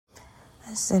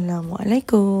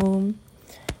Assalamualaikum.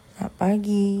 Selamat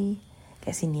pagi.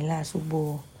 Kat sinilah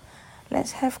subuh.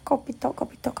 Let's have coffee talk.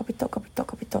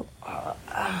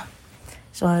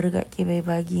 Suara Kak Kene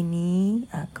pagi ni,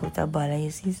 kau tabahlah ya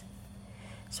sis.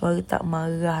 Suara tak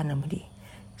marah nama dia.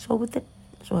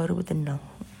 Suara bertenang.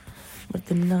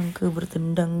 Bertenang ke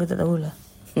bertendang ke tak tahulah.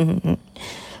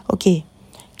 Okay,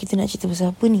 kita nak cerita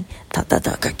pasal apa ni? Tak,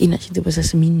 Kak Kene nak cerita pasal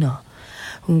seminar.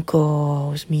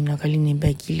 Kau seminar kali ni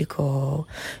baik gila kau.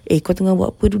 Kau tengah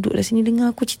buat apa? Duduklah sini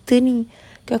dengar aku cerita ni.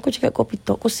 Kan aku cakap kopi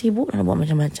talk. Kau sibuk nak buat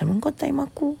macam-macam. Kau time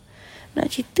aku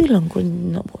nak cerita lah. Kau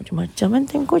nak buat macam-macam kan.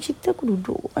 Time kau cerita aku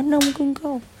duduk pandang muka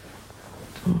kau.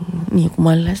 Ni aku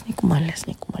malas. Kau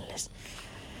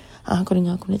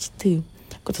dengar aku nak cerita.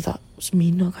 Kau tahu tak,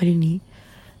 seminar kali ni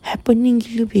happening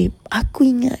gila babe. Aku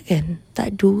ingat kan,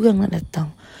 tak ada orang nak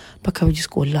datang pakai baju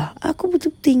sekolah. Aku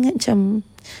betul-betul ingat macam,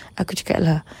 aku cakap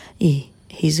lah,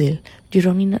 Hazel,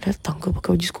 diorang ni nak datang ke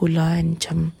pakai baju sekolah kan.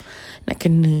 Macam nak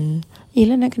kena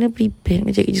prepare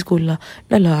nak cari baju sekolah.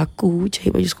 Dah lah aku cari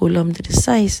baju sekolah minta ada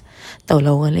saiz. Tahu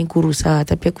lah orang lain kurus lah,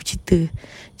 tapi aku cerita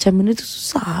macam benda tu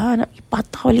susah nak pergi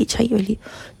patah balik, cari balik.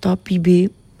 Tapi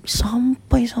babe,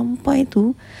 sampai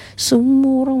tu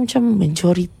semua orang macam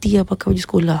majoriti lah pakai baju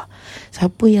sekolah.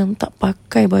 Siapa yang tak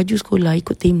pakai baju sekolah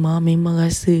ikut tema memang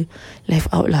rasa left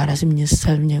out lah, rasa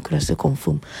menyesal punya. Aku rasa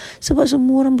confirm sebab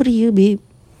semua orang beria babe.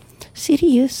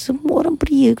 Serius, semua orang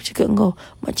beria. Aku cakap kau,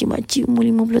 makcik-makcik umur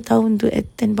 50 tahun tu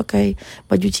attend pakai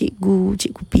baju cikgu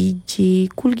PJ.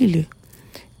 Cool gila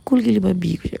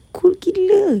babi. Aku cakap cool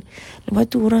gila. Lepas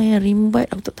tu orang yang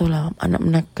rimbat, aku tak tahulah anak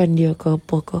menakan dia ke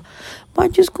apa ke,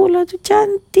 baju sekolah tu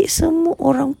cantik. Semua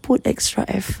orang put extra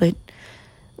effort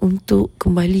untuk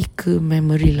kembali ke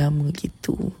memory lama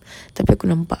gitu. Tapi aku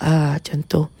nampak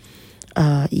contoh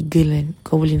Eagle kan,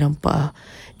 kau boleh nampak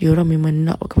dia orang memang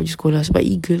nak pakai baju sekolah. Sebab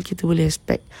Eagle kita boleh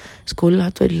expect sekolah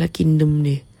tu adalah kingdom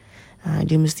dia.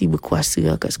 Dia mesti berkuasa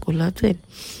lah kat sekolah tu kan.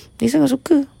 Dia sangat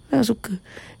suka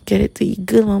karakter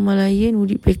Eagle, Mama Lion,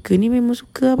 Woody Pecker ni memang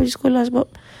suka baju sekolah. Sebab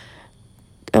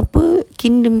apa,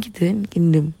 kingdom kita kan,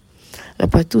 kingdom.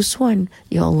 Lepas tu Swan,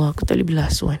 ya Allah aku tak boleh belah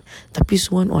Swan. Tapi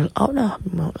Swan all out lah,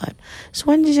 memang all out.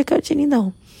 Swan dia cakap macam ni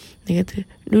tau. Dia kata,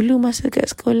 dulu masa kat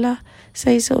sekolah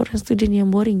saya seorang student yang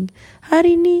boring.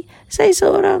 Hari ni saya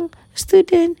seorang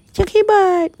student yang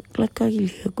hebat. Kelakar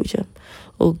gila. Aku macam,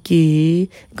 okay,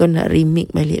 kau nak remake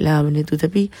balik lah benda tu.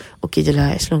 Tapi okay je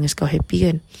lah, as long as kau happy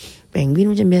kan.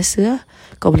 Penguin macam biasa lah,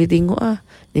 kau boleh tengok lah,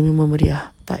 dia memang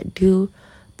meriah. Tak ada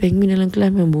penguin dalam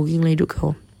kelas memang boring lah hidup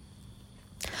kau.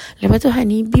 Lepas tu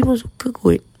Honeybee pun suka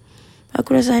kot.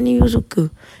 Aku rasa Honeybee pun suka.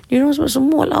 Dia orang sebab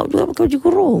semua laut juga pakai baju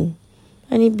kurung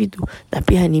Honeybee tu.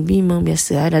 Tapi Honeybee memang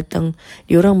biasa lah datang.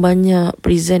 Dia orang banyak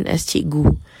present as cikgu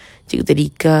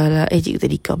tadika lah. Cikgu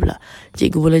tadika pula,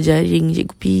 cikgu bola jaring,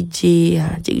 cikgu PJ,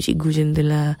 cikgu-cikgu macam tu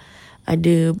lah.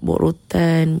 Ada bawa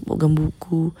rotan, bawa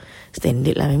buku.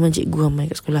 Standard lah, memang cikgu ramai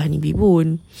kat sekolah Honeybee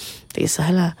pun. Tak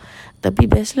kisahlah. Tapi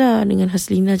best lah dengan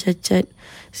Haslina cacat.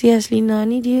 Si Haslina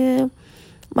ni dia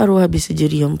baru habis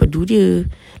surgery yang pedu dia.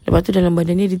 Lepas tu dalam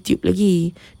badan dia ada tube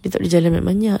lagi. Dia tak boleh jalan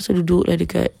banyak. So duduklah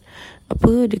dekat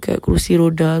kerusi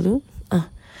roda tu.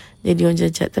 Jadi orang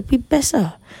cacat. Tapi best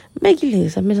lah, baik gila.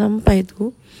 Sampai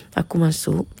tu aku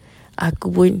masuk,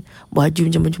 aku pun baju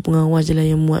macam baju pengawas je lah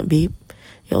yang muat babe.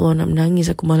 Ya Allah, nak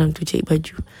menangis aku malam tu cari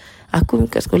baju. Aku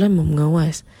kat sekolah memang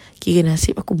pengawas. Kira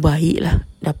nasib aku baik lah,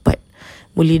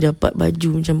 boleh dapat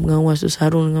baju macam pengawas tu,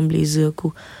 sarung dengan blazer.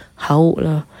 Aku hauk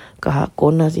lah ke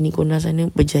kona sini kona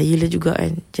sana. Berjaya lah juga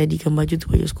kan jadikan baju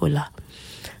tu baju sekolah.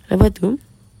 Lepas tu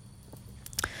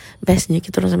bestnya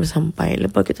kita orang sampai.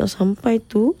 Lepas kita sampai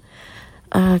tu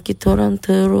kita orang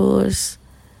terus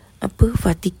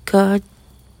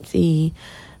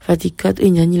Fatika tu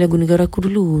nyanyi lagu negara aku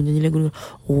dulu.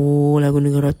 Lagu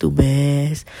negara tu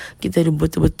best. Kita ada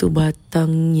betul-betul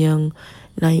batang yang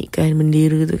naikkan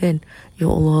bendera tu kan. Ya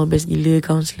Allah, best gila.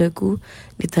 Kaunselor aku,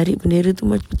 dia tarik bendera tu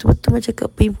betul-betul macam kat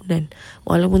perhimpunan.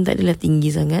 Walaupun tak adalah tinggi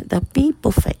sangat, tapi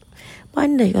perfect.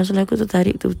 Pandai kaunselor aku tu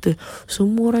tarik betul-betul.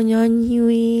 Semua orang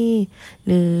nyanyi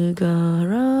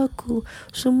negaraku.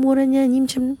 Semua orang nyanyi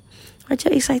macam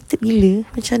excited gila.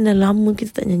 Macam dah lama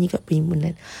kita tak nyanyi kat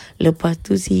perhimpunan. Lepas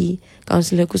tu si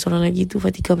kaunselor aku seorang lagi tu,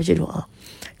 Fatika, baca doa.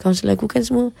 Kaunselor aku kan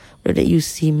semua budak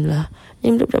USIM lah,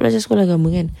 yang budak-budak belajar sekolah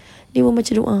agama kan. Dia pun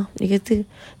baca doa. Dia kata,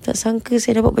 tak sangka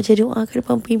saya dapat baca doa ke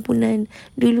depan perhimpunan.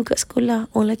 Dulu kat sekolah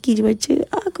orang lelaki je baca.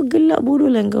 Aku gelak bodoh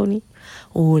lah kau ni.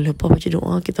 Lepas baca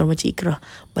doa, kita orang baca ikrah.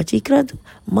 Baca ikrah tu,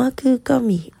 maka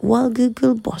kami warga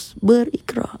girl boss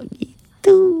berikrah.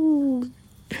 Gitu.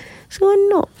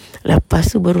 Seronok.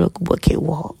 Lepas tu baru aku buat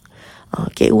catwalk.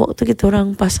 Catwalk tu kita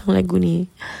orang pasang lagu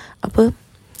ni.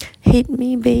 Hit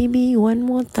me baby one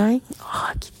more time.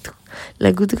 Gitu.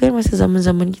 Lagu tu kan masa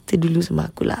zaman-zaman kita dulu sama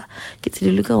aku lah. Kita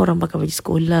dulu kan orang pakai baju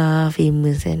sekolah,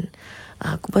 famous kan.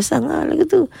 Aku pasang lagu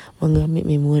tu, mengambil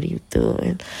memori betul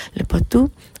kan. Lepas tu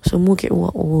semua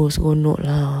catwalk, seronok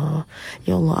lah.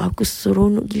 Ya Allah, aku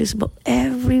seronok gila sebab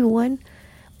everyone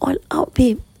all out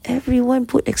babe. Everyone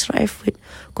put extra effort.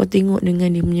 Kau tengok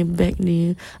dengan dia punya bag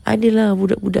ni, adalah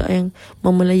budak-budak yang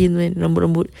Mama Layan tu kan,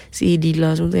 rambut-rambut si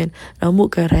Dila semua tu kan,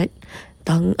 rambut karat,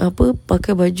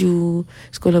 pakai baju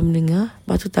sekolah menengah,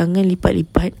 lepas tu tangan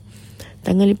lipat-lipat,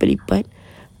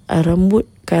 rambut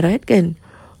karat kan.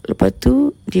 Lepas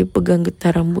tu dia pegang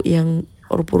getah rambut yang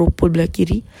ropol-ropol belah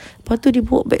kiri. Lepas tu dia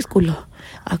bawa beg sekolah.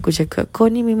 Aku cakap, kau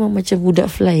ni memang macam budak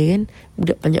fly kan,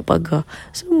 budak panjat pagar.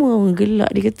 Semua orang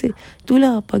gelak. Dia kata,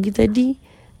 itulah pagi tadi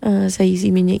saya isi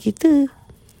minyak kita,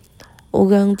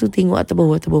 orang tu tengok atas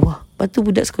bawah. Lepas tu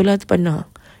budak sekolah tu pandang,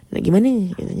 nak pergi mana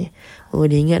katanya.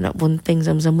 Dia ingat nak ponteng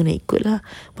sama-sama nak ikut lah.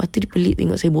 Lepas tu dia pelik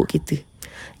tengok saya bawa kereta.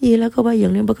 Yelah, kau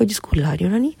bayang dia pakai baju sekolah. Dia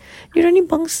orang ni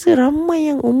bangsa ramai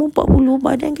yang umur 40,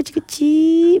 badan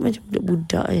kecil-kecil macam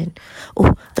budak-budak kan.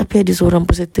 Tapi ada seorang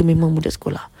peserta memang budak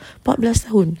sekolah, 14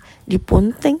 tahun. Dia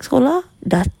ponteng sekolah,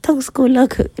 datang sekolah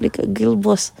dekat girl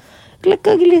boss.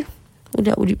 Kelakar gila.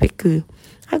 Budak-budak packer.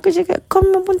 Aku cakap, kau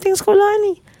memang ponteng sekolah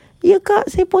ni? Ya kak,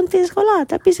 saya ponteng sekolah,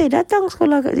 tapi saya datang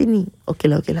sekolah kat sini.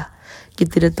 Okeylah.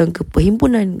 Kita datang ke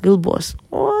perhimpunan girl boss.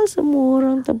 Semua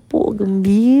orang tepuk,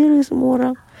 gembira semua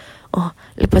orang.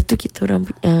 Lepas tu kita orang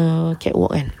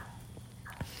catwalk kan.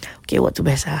 Catwalk tu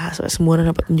biasa sebab semua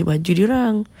orang dapat tunjuk baju dia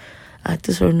orang.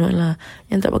 Tu seronok lah.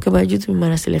 Yang tak pakai baju tu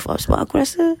memang rasa left out. Sebab aku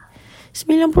rasa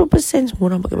 90% semua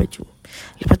orang pakai baju.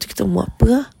 Lepas tu kita buat apa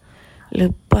lah?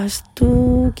 Lepas tu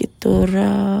kita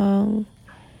orang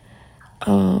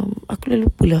aku dah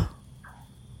lupa lah.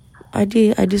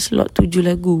 Ada slot 7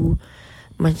 lagu.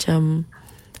 Macam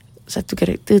satu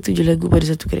karakter 7 lagu pada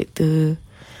satu karakter.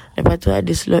 Lepas tu ada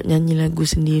slot nyanyi lagu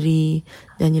sendiri,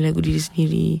 nyanyi lagu diri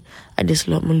sendiri. Ada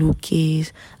slot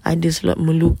melukis, ada slot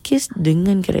melukis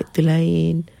dengan karakter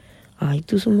lain.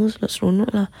 Itu semua slot seronok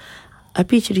lah.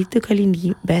 Tapi cerita kali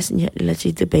ni bestnya adalah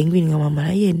cerita Penguin dengan Mama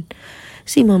Lion.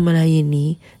 Si Mama Lion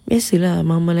ni, biasalah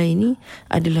Mama Lion ni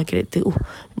adalah karakter.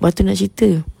 Lepas tu nak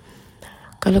cerita,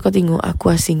 kalau kau tengok aku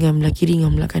asingkan belah kiri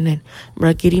dengan belah kanan.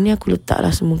 Belah kiri ni aku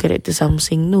letaklah semua karakter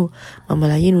Samsung tu.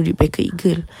 Mama Lion Woody Packer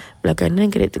Eagle. Belah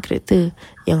kanan karakter-karakter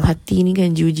yang hati ni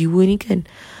kan, jiwa-jiwa ni kan.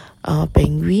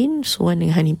 Penguin, Swan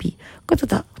dengan Honeybee. Kau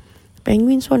tahu tak?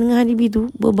 Penguin, Swan dengan Honeybee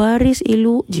tu berbaris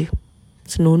elok je.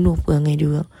 Senonoh perangai dia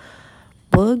orang.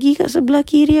 Pergi kat sebelah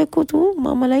kiri aku tu,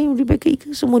 Mama Lion Woody Packer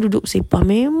Eagle, semua duduk sepah.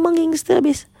 Memang gangster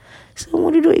habis.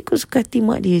 Semua duduk ikut suka hati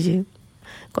mak dia je.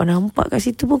 Kau nampak kat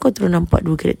situ pun kau terus nampak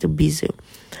dua karakter beza.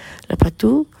 Lepas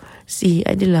tu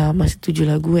adalah masa 7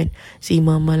 lagu kan, si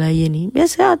Mama Lion ni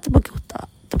biasa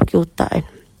terpakai otak kan.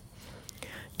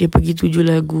 Dia pergi 7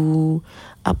 lagu,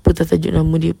 apa tajuk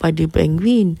nama dia pada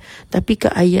Penguin. Tapi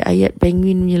kat ayat-ayat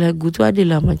Penguin punya lagu tu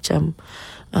adalah macam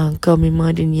kau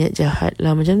memang ada niat jahat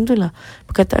lah, macam tu lah.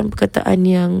 Perkataan-perkataan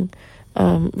yang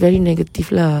very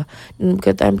negatif lah. Dan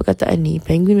perkataan-perkataan ni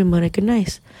Penguin memang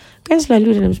recognize. Kan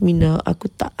selalu dalam seminar aku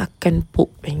tak akan poke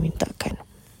Penguin, takkan.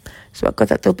 Sebab kau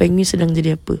tak tahu Penguin sedang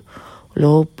jadi apa.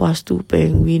 Lepas tu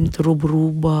Penguin terus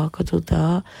berubah. Kau tahu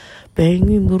tak?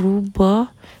 Penguin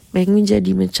berubah. Penguin jadi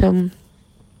macam,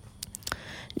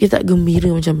 dia tak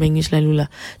gembira macam Penguin selalulah.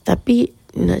 Tapi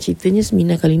nak ceritanya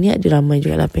seminar kali ni ada ramai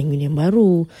juga lah Penguin yang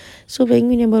baru. So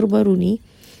Penguin yang baru-baru ni,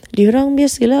 dia orang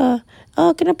biasalah,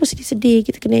 kenapa sedih-sedih,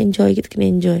 kita kena enjoy.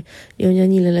 Dia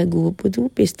nyanyilah lagu apa tu,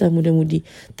 Pesta Muda-Mudi.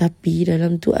 Tapi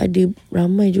dalam tu ada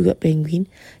ramai juga Penguin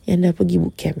yang dah pergi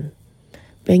bootcamp.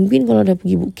 Penguin kalau dah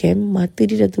pergi bootcamp, mata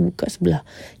dia dah terbuka sebelah.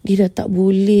 Dia dah tak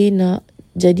boleh nak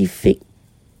jadi fake.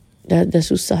 Dah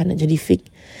susah nak jadi fake.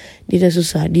 Dia dah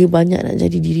susah. Dia banyak nak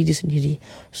jadi diri dia sendiri.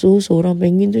 So seorang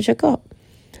Penguin tu cakap,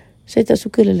 saya tak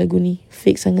suka lah lagu ni,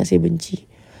 fake sangat, saya benci.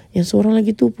 Yang seorang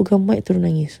lagi tu pegang mic terus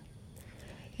nangis.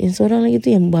 Yang seorang lagi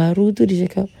tu yang baru tu dia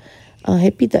cakap,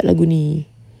 happy tak lagu ni?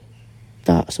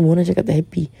 Tak, semua orang cakap tak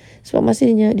happy. Sebab masa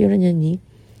dia orang nyanyi,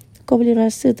 kau boleh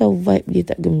rasa tahu vibe dia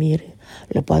tak gembira.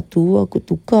 Lepas tu aku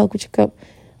tukar, aku cakap,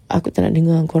 aku tak nak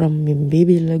dengar korang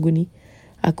membebel lagu ni.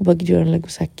 Aku bagi diorang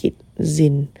lagu sakit,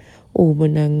 Zen.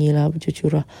 Menangis lah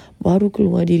bercurah. Baru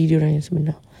keluar diri diorang yang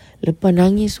sebenar. Lepas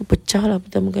nangis tu pecah lah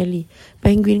pertama kali.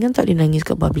 Penguin kan tak boleh nangis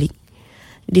kat public.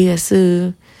 Dia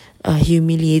rasa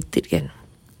humiliated kan.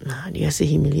 Dia rasa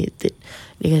humiliated.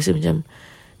 Dia rasa macam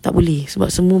tak boleh.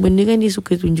 Sebab semua benda kan dia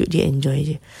suka tunjuk dia enjoy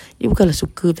je. Dia bukanlah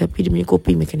suka, tapi dia punya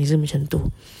coping mechanism macam tu.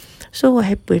 So what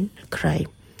happened? Cry.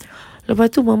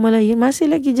 Lepas tu Mama Lion masih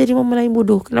lagi jadi Mama Lion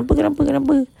bodoh. Kenapa?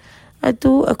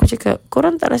 tu aku cakap,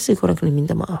 korang tak rasa korang kena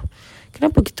minta maaf?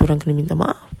 Kenapa kita orang kena minta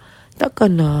maaf?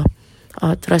 Takkanlah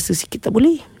terasa sikit tak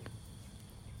boleh?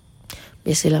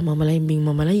 Biasalah mama lain bing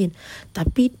mama lain.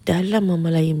 Tapi dalam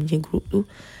mama lain punya grup tu,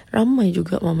 ramai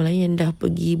juga mama lain dah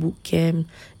pergi bootcamp,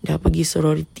 dah pergi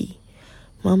sorority.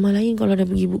 Mama lain kalau dah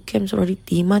pergi bootcamp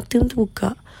sorority, mata tu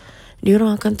buka.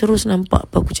 Diorang akan terus nampak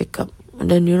apa aku cakap.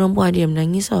 Dan diorang pun ada yang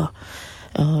menangis lah.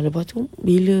 Lepas tu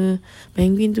bila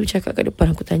Penguin tu cakap kat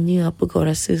depan, aku tanya apa kau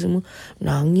rasa semua,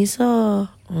 nangis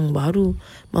lah. Baru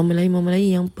mama lain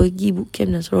yang pergi bootcamp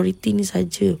dan sorority ni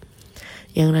saja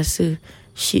yang rasa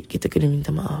shit, kita kena minta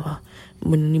maaf lah.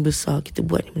 Benda ni besar, kita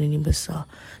buat benda ni besar.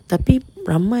 Tapi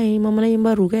ramai mama lain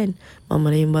baru kan. Mama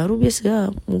lain baru biasa lah,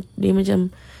 dia macam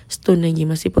stone lagi,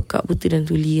 masih pekak buta dan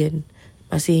tuli kan,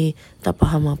 masih tak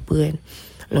faham apa kan.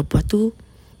 Lepas tu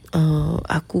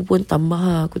aku pun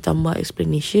tambah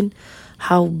explanation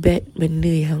how bad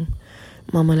benda yang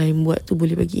mama lain buat tu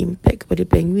boleh bagi impact kepada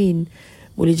Penguin.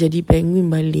 Boleh jadi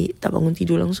Penguin balik tak bangun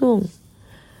tidur langsung.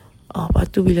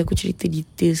 Lepas tu bila aku cerita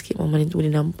detail sikit, mama lain tu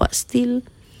boleh nampak still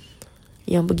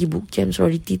yang pergi bootcamp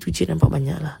sorority tu je nampak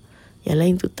banyak lah. Yang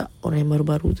lain tu tak. Orang yang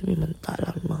baru-baru tu memang tak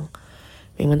lah.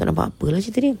 Memang tak nampak apa lah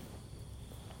cerita dia.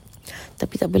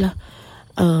 Tapi tak apalah.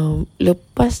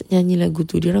 Lepas nyanyi lagu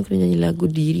tu, diorang kena nyanyi lagu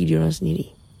diri diorang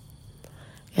sendiri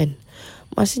kan.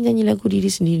 Masa nyanyi lagu diri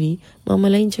sendiri,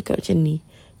 mama lain cakap macam ni,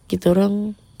 kita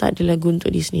orang tak ada lagu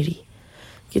untuk diri sendiri.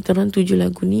 Kita orang tuju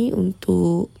lagu ni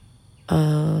untuk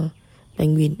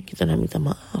Penguin. Kita nak minta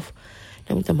maaf.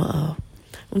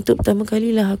 Untuk pertama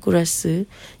kalilah aku rasa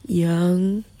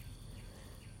yang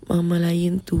mama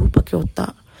lain tu pakai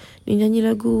otak. Dia nyanyi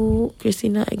lagu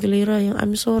Christina Aguilera yang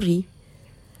I'm Sorry.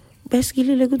 Best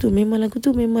gila lagu tu. Memang lagu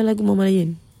mama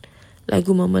lain.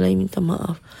 Lagu mama lain minta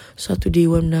maaf. Satu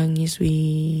dewan menangis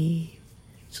weh.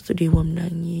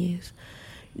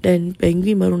 Dan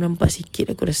Penguin baru nampak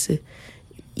sikit aku rasa.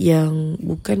 Yang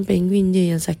bukan Penguin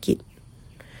je yang sakit.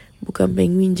 Bukan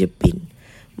Penguin je pain.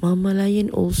 Mama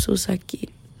lain also sakit.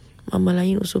 Mama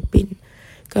lain also pain.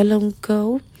 Kalau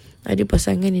kau ada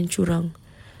pasangan yang curang,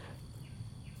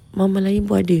 mama lain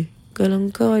pun ada. Kalau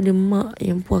kau ada mak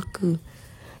yang puaka,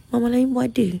 mama lain pun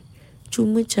ada.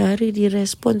 Cuma cara dia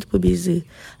respon tu berbeza.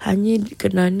 Hanya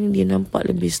kerana dia nampak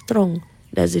lebih strong,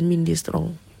 doesn't mean dia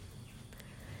strong.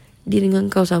 Dia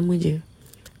dengan kau sama je.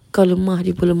 Kau lemah,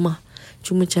 dia pun lemah.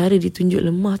 Cuma cara dia tunjuk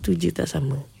lemah tu je tak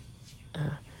sama.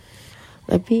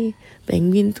 Tapi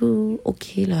Penguin tu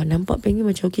okey lah. Nampak Penguin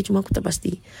macam okey, cuma aku tak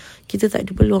pasti. Kita tak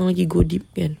ada peluang lagi go deep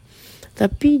kan.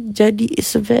 Tapi jadi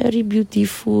it's a very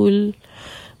beautiful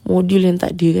modul yang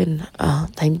tak ada kan.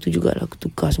 Time tu jugalah aku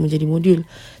tukar semua jadi modul.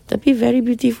 Tapi very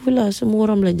beautiful lah.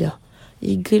 Semua orang belajar.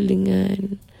 Eagle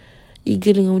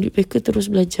dengan audit packer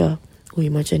terus belajar.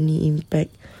 Macam ni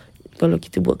impact kalau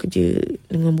kita buat kerja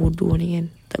dengan bodoh ni kan,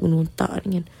 tak guna otak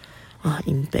ni kan.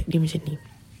 Impact dia macam ni.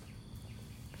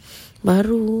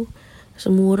 Baru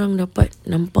semua orang dapat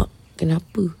nampak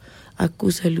kenapa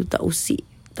aku selalu tak usik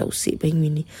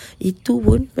Penguin ni. Itu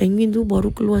pun Penguin tu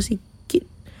baru keluar sikit,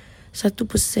 1%.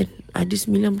 Ada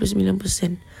 99%.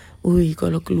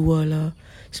 Kalau keluar lah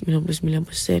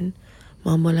 99%,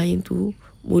 mama lain tu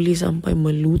boleh sampai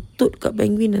melutut kat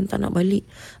Penguin dan tak nak balik.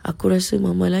 Aku rasa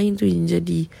mama lain tu yang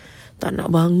jadi tak nak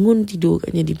bangun tidur,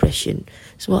 katnya depression.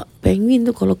 Sebab Penguin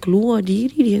tu kalau keluar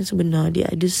diri dia yang sebenar, dia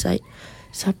ada side,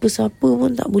 Siapa-siapa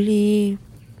pun tak boleh.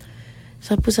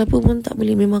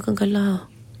 Memang akan kalah.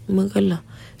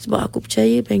 Sebab aku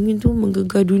percaya Penguin tu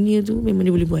menggegar dunia tu, memang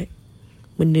dia boleh buat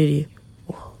benda dia.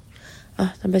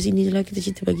 Sampai sini je lah kita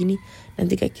cerita pagi ni.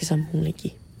 Nanti Kak Ki sambung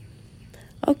lagi.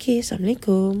 Okay,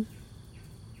 Assalamualaikum.